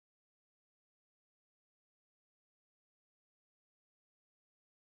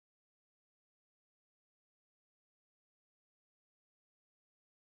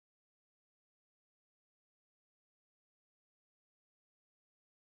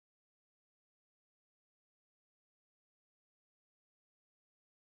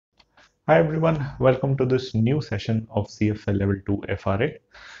Hi everyone, welcome to this new session of CFA Level 2 FRA.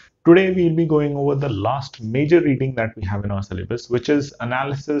 Today we'll be going over the last major reading that we have in our syllabus, which is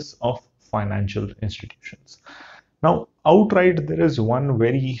analysis of financial institutions. Now, outright, there is one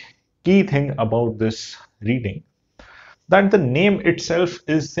very key thing about this reading that the name itself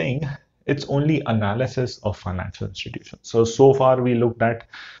is saying it's only analysis of financial institutions. So far we looked at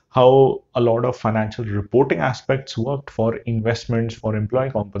how a lot of financial reporting aspects worked for investments, for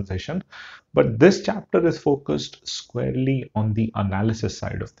employee compensation, but this chapter is focused squarely on the analysis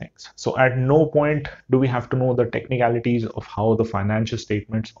side of things. So at no point do we have to know the technicalities of how the financial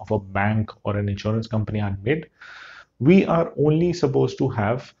statements of a bank or an insurance company are made. We are only supposed to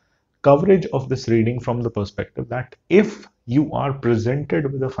have coverage of this reading from the perspective that if you are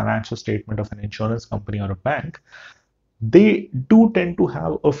presented with a financial statement of an insurance company or a bank, they do tend to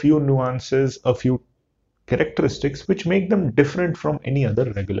have a few nuances, a few characteristics which make them different from any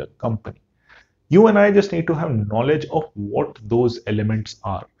other regular company. You and I just need to have knowledge of what those elements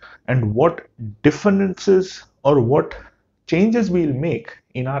are and what differences or what changes we'll make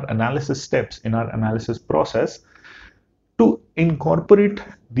in our analysis steps, in our analysis process to incorporate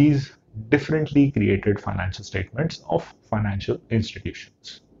these differently created financial statements of financial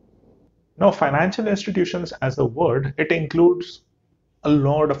institutions. Now, financial institutions as a word, it includes a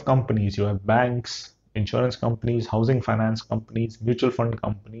lot of companies. You have banks, insurance companies, housing finance companies, mutual fund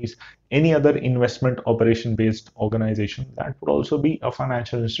companies, any other investment operation based organization that would also be a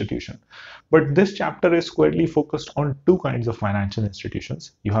financial institution. But this chapter is squarely focused on two kinds of financial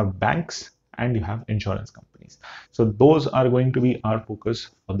institutions. You have banks and you have insurance companies. So those are going to be our focus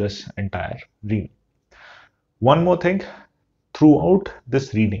for this entire reading. One more thing, throughout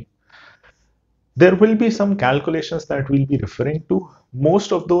this reading, there will be some calculations that we'll be referring to.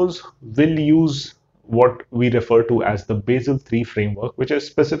 Most of those will use what we refer to as the Basel III framework, which is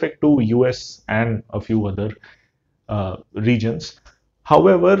specific to US and a few other regions.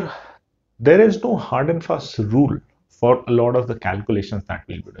 However, there is no hard and fast rule for a lot of the calculations that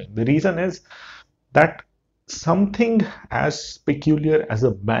we'll be doing. The reason is that something as peculiar as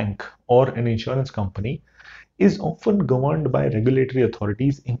a bank or an insurance company is often governed by regulatory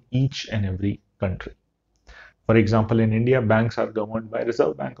authorities in each and every country. For example, in India, banks are governed by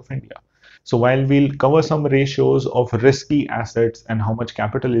Reserve Bank of India. So while we'll cover some ratios of risky assets and how much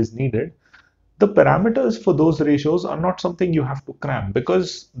capital is needed, the parameters for those ratios are not something you have to cram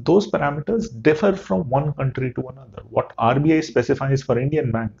because those parameters differ from one country to another. What RBI specifies for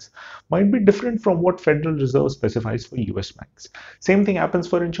Indian banks might be different from what Federal Reserve specifies for US banks. Same thing happens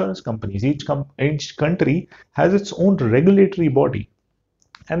for insurance companies. Each country has its own regulatory body,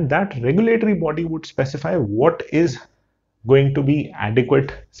 and that regulatory body would specify what is going to be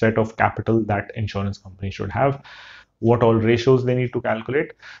adequate set of capital that insurance company should have, what all ratios they need to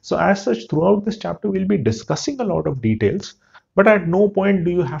calculate. So as such, throughout this chapter, we'll be discussing a lot of details, but at no point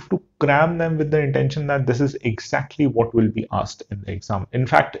do you have to cram them with the intention that this is exactly what will be asked in the exam. In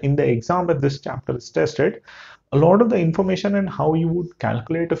fact, in the exam, if this chapter is tested, a lot of the information and how you would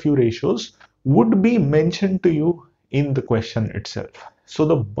calculate a few ratios would be mentioned to you in the question itself. So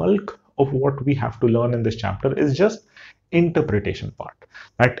the bulk of what we have to learn in this chapter is just interpretation part.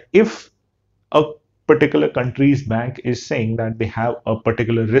 That if a particular country's bank is saying that they have a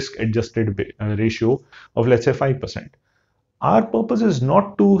particular risk adjusted ratio of, let's say, 5%, our purpose is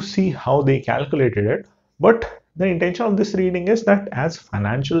not to see how they calculated it, but the intention of this reading is that as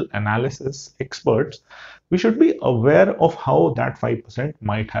financial analysis experts, we should be aware of how that 5%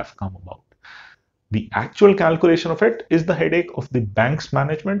 might have come about. The actual calculation of it is the headache of the bank's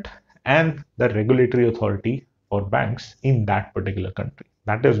management and the regulatory authority for banks in that particular country.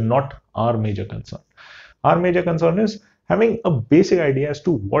 That is not our major concern. Our major concern is having a basic idea as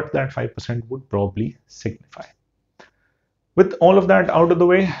to what that 5% would probably signify. With all of that out of the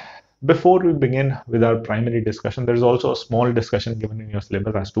way, before we begin with our primary discussion, there's also a small discussion given in your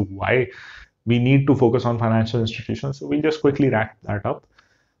syllabus as to why we need to focus on financial institutions. So we'll just quickly wrap that up.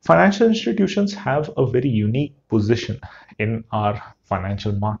 Financial institutions have a very unique position in our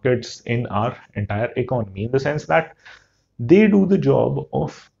financial markets, in our entire economy, in the sense that they do the job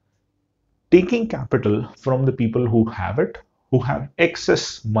of taking capital from the people who have it, who have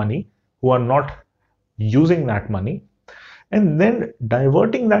excess money, who are not using that money, and then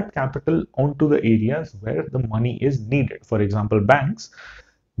diverting that capital onto the areas where the money is needed. For example, banks,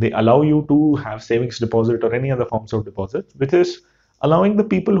 they allow you to have savings deposit or any other forms of deposit, which is allowing the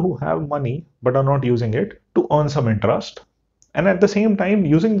people who have money but are not using it to earn some interest. And at the same time,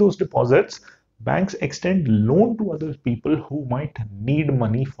 using those deposits, banks extend loan to other people who might need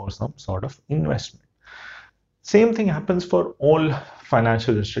money for some sort of investment. Same thing happens for all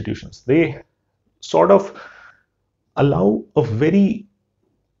financial institutions. They sort of allow a very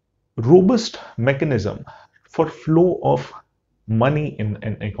robust mechanism for flow of money in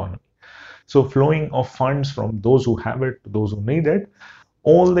an economy. So flowing of funds from those who have it to those who need it,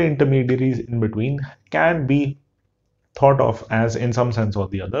 all the intermediaries in between can be thought of as, in some sense or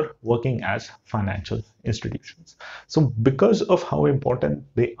the other, working as financial institutions. So because of how important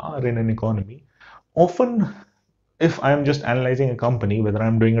they are in an economy, often if I'm just analyzing a company, whether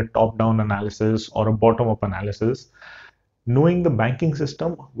I'm doing a top-down analysis or a bottom-up analysis, knowing the banking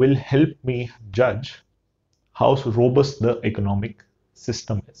system will help me judge how robust the economic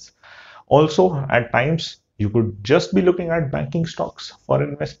system is. Also, at times, you could just be looking at banking stocks for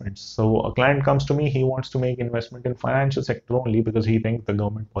investments. So a client comes to me, he wants to make investment in financial sector only because he thinks the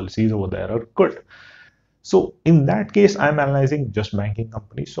government policies over there are good. So in that case, I'm analyzing just banking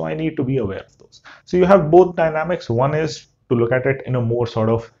companies. So I need to be aware of those. So you have both dynamics. One is to look at it in a more sort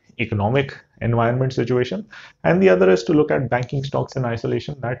of economic environment situation, and the other is to look at banking stocks in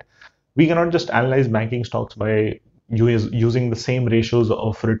isolation, that we cannot just analyze banking stocks by using the same ratios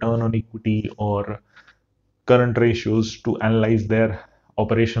of return on equity or current ratios to analyze their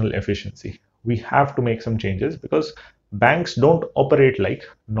operational efficiency. We have to make some changes because banks don't operate like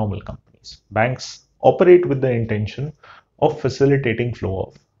normal companies. Banks operate with the intention of facilitating flow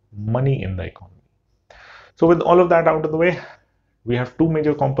of money in the economy. So with all of that out of the way, we have two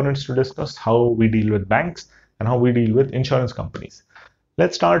major components to discuss: how we deal with banks and how we deal with insurance companies.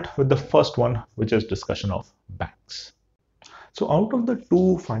 Let's start with the first one, which is discussion of banks. So out of the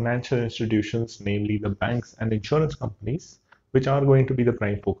two financial institutions, namely the banks and insurance companies, which are going to be the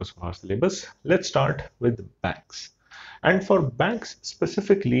prime focus of our syllabus, let's start with banks. And for banks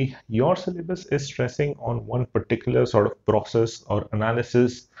specifically, your syllabus is stressing on one particular sort of process or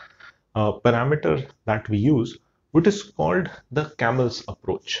analysis parameter that we use, which is called the CAMELS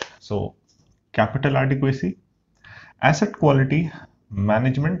approach. So capital adequacy, asset quality,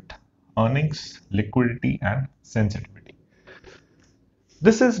 management, earnings, liquidity, and sensitivity.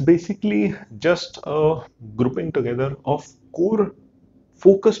 This is basically just a grouping together of core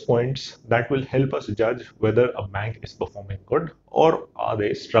focus points that will help us judge whether a bank is performing good or are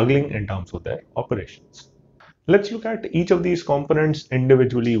they struggling in terms of their operations. Let's look at each of these components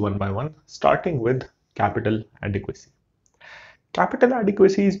individually one by one, starting with capital adequacy. Capital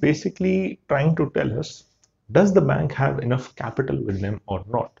adequacy is basically trying to tell us, does the bank have enough capital with them or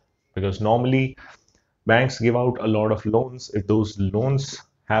not? Because normally banks give out a lot of loans. If those loans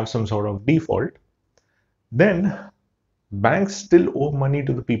have some sort of default, then banks still owe money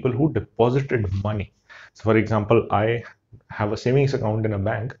to the people who deposited money. So for example, I have a savings account in a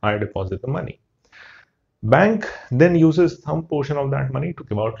bank, I deposit the money. Bank then uses some portion of that money to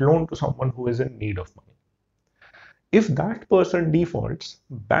give out loan to someone who is in need of money. If that person defaults,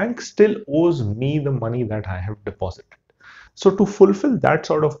 bank still owes me the money that I have deposited. So to fulfill that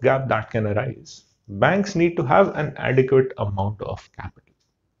sort of gap that can arise, banks need to have an adequate amount of capital.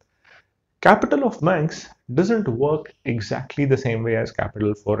 Capital of banks doesn't work exactly the same way as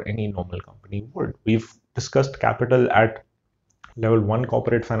capital for any normal company would. We've discussed capital at level 1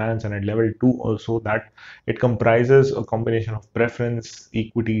 corporate finance and at level 2 also, that it comprises a combination of preference,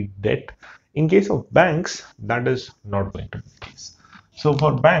 equity, debt. In case of banks, that is not going to be the case. So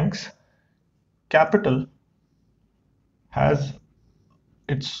for banks, capital has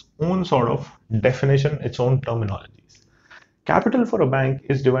its own sort of definition, its own terminologies. Capital for a bank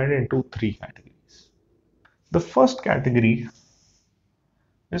is divided into three categories. The first category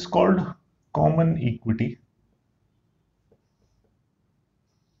is called common equity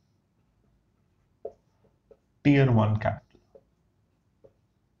tier 1 capital.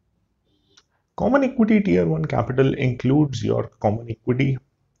 Common equity tier 1 capital includes your common equity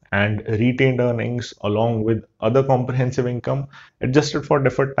and retained earnings along with other comprehensive income adjusted for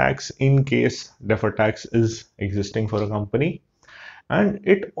deferred tax in case deferred tax is existing for a company. And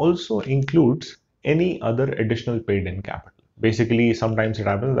it also includes any other additional paid in capital. Basically, sometimes it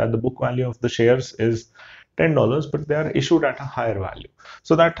happens that the book value of the shares is $10, but they are issued at a higher value.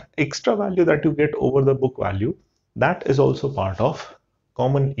 So that extra value that you get over the book value, that is also part of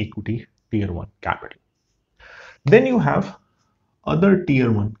common equity tier 1 capital. Then you have other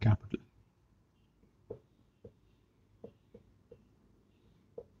tier 1 capital.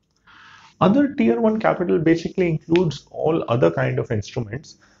 Other tier 1 capital basically includes all other kind of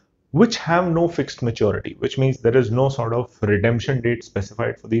instruments which have no fixed maturity, which means there is no sort of redemption date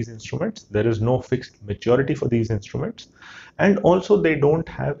specified for these instruments. There is no fixed maturity for these instruments. And also they don't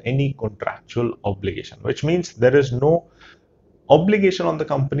have any contractual obligation, which means there is no obligation on the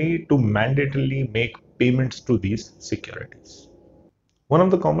company to mandatorily make payments to these securities. One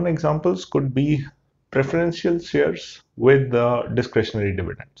of the common examples could be preferential shares with discretionary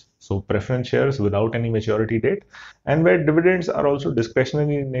dividends. So preference shares without any maturity date, and where dividends are also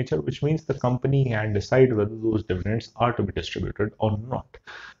discretionary in nature, which means the company can decide whether those dividends are to be distributed or not.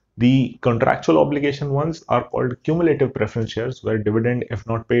 The contractual obligation ones are called cumulative preference shares, where dividend, if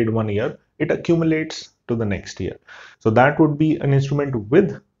not paid 1 year, it accumulates to the next year. So that would be an instrument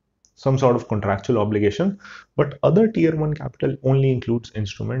with some sort of contractual obligation, but other tier 1 capital only includes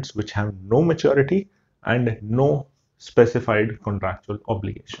instruments which have no maturity and no specified contractual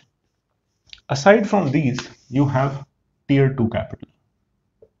obligation. Aside from these, you have tier 2 capital.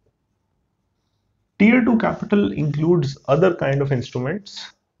 Tier 2 capital includes other kind of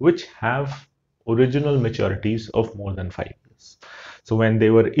instruments which have original maturities of more than 5 years. So when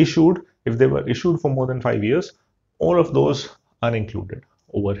they were issued, if they were issued for more than 5 years, all of those are included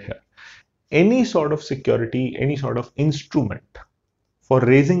over here. Any sort of security, any sort of instrument for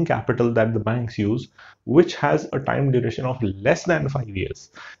raising capital that the banks use, which has a time duration of less than 5 years,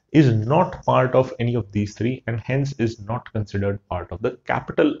 is not part of any of these three and hence is not considered part of the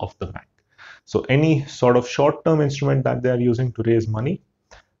capital of the bank. So any sort of short-term instrument that they are using to raise money,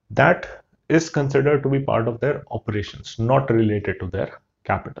 that is considered to be part of their operations, not related to their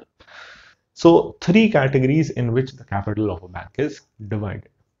capital. So three categories in which the capital of a bank is divided.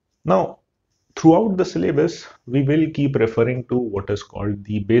 Now, throughout the syllabus, we will keep referring to what is called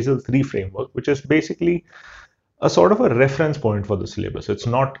the Basel III framework, which is basically a sort of a reference point for the syllabus. It's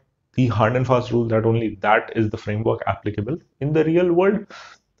not the hard and fast rule that only that is the framework applicable. In the real world,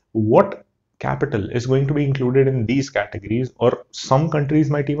 what capital is going to be included in these categories, or some countries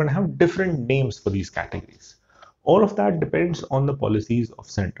might even have different names for these categories. All of that depends on the policies of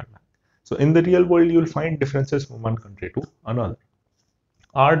central bank. So in the real world, you'll find differences from one country to another.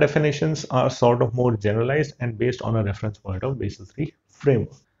 Our definitions are sort of more generalized and based on a reference point of Basel III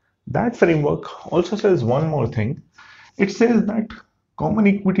framework. That framework also says one more thing. It says that common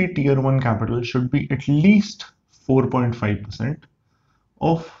equity tier 1 capital should be at least 4.5%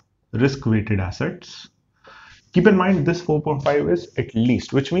 of risk-weighted assets. Keep in mind this 4.5 is at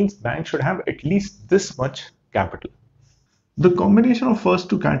least, which means banks should have at least this much capital. The combination of first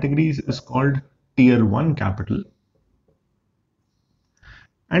two categories is called tier 1 capital.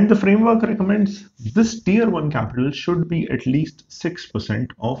 And the framework recommends this tier 1 capital should be at least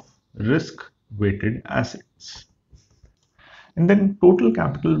 6% of risk-weighted assets. And then total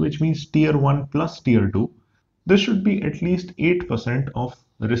capital, which means tier 1 plus tier 2, this should be at least 8% of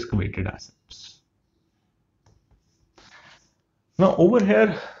risk-weighted assets. Now over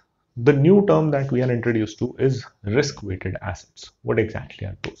here, the new term that we are introduced to is risk-weighted assets. What exactly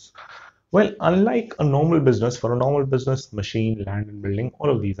are those? Well, unlike a normal business, for a normal business, machine, land and building, all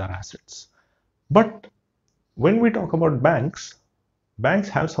of these are assets. But when we talk about banks, banks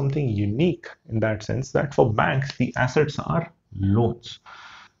have something unique in that sense that for banks, the assets are loans.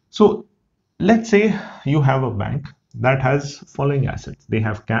 So let's say you have a bank that has following assets. They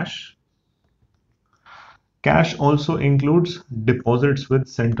have cash. Cash also includes deposits with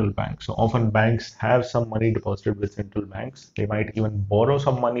central banks. So often banks have some money deposited with central banks. They might even borrow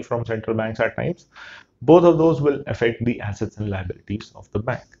some money from central banks at times. Both of those will affect the assets and liabilities of the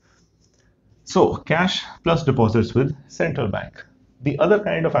bank. So cash plus deposits with central bank. The other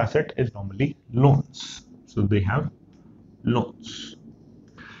kind of asset is normally loans. So they have loans.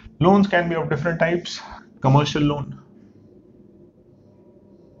 Loans can be of different types: commercial loan,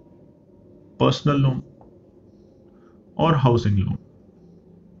 personal loan, or housing loan.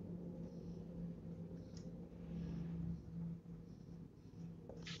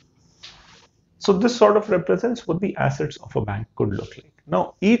 So this sort of represents what the assets of a bank could look like.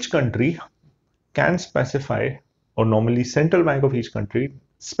 Now, each country can specify, or normally central bank of each country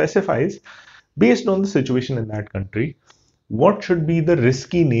specifies, based on the situation in that country, what should be the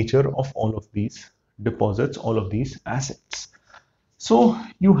risky nature of all of these deposits, all of these assets. So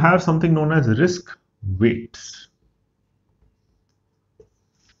you have something known as risk weights.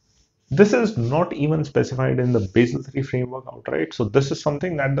 This is not even specified in the Basel III framework outright. So this is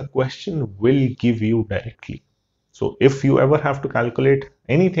something that the question will give you directly. So if you ever have to calculate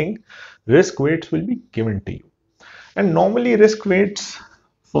anything, risk weights will be given to you. And normally risk weights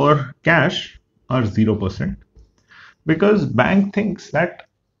for cash are 0% because bank thinks that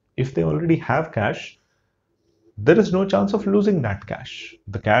if they already have cash, there is no chance of losing that cash.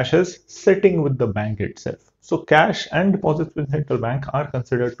 The cash is sitting with the bank itself. So cash and deposits with central bank are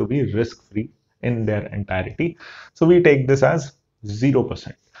considered to be risk-free in their entirety. So we take this as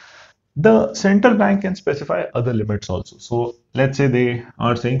 0%. The central bank can specify other limits also. So let's say they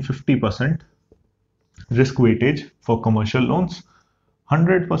are saying 50% risk weightage for commercial loans,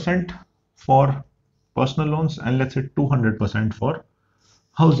 100% for personal loans, and let's say 200% for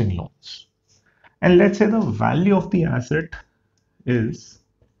housing loans. And let's say the value of the asset is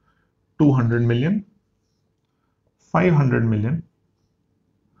 200 million, 500 million,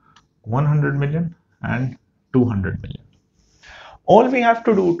 100 million, and 200 million. All we have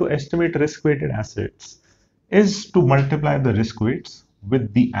to do to estimate risk-weighted assets is to multiply the risk weights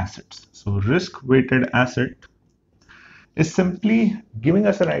with the assets. So risk-weighted asset is simply giving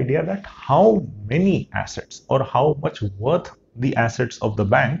us an idea that how many assets or how much worth the assets of the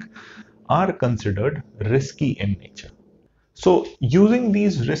bank are considered risky in nature. So using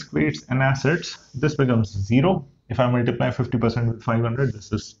these risk weights and assets, this becomes 0. If I multiply 50% with 500,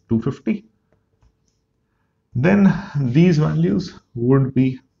 this is 250. Then these values would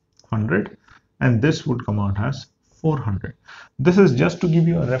be 100 and this would come out as 400. This is just to give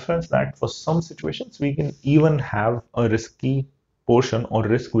you a reference that for some situations we can even have a risky portion or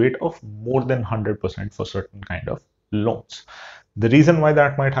risk weight of more than 100% for certain kind of loans. The reason why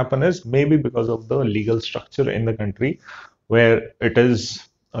that might happen is maybe because of the legal structure in the country where it is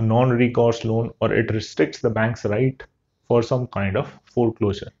a non-recourse loan or it restricts the bank's right for some kind of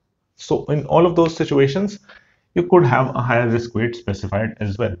foreclosure. So in all of those situations, you could have a higher risk weight specified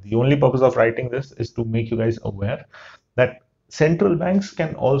as well. The only purpose of writing this is to make you guys aware that central banks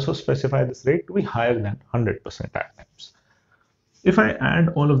can also specify this rate to be higher than 100% at times. If I add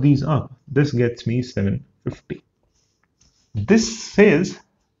all of these up, this gets me 750. This says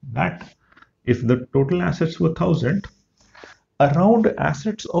that if the total assets were 1,000, around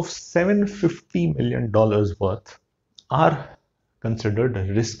assets of $750 million worth are considered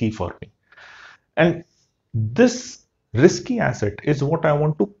risky for me. And this risky asset is what I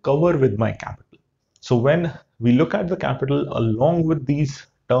want to cover with my capital. So when we look at the capital along with these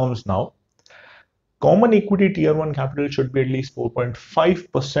terms now, common equity tier 1 capital should be at least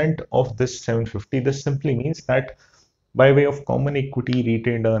 4.5% of this 750. This simply means that by way of common equity,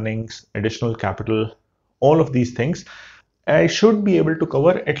 retained earnings, additional capital, all of these things, I should be able to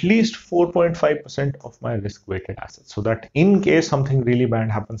cover at least 4.5% of my risk weighted assets so that in case something really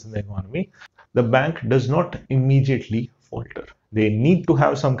bad happens in the economy, the bank does not immediately falter. They need to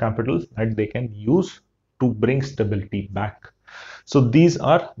have some capital that they can use to bring stability back. So these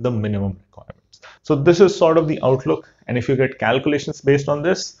are the minimum requirements. So this is sort of the outlook. And if you get calculations based on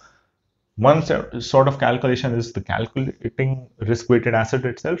this, one sort of calculation is the calculating risk-weighted asset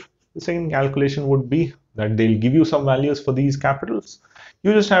itself. The second calculation would be that they'll give you some values for these capitals.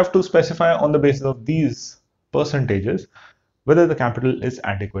 You just have to specify on the basis of these percentages whether the capital is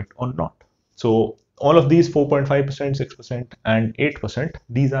adequate or not. So all of these 4.5%, 6%, and 8%,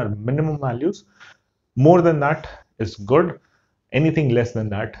 these are minimum values. More than that is good. Anything less than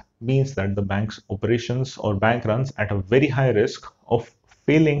that means that the bank's operations or bank runs at a very high risk of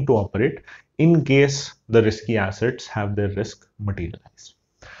failing to operate in case the risky assets have their risk materialized.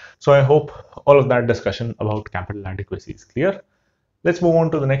 So I hope all of that discussion about capital adequacy is clear. Let's move on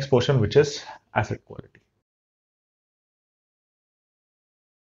to the next portion, which is asset quality.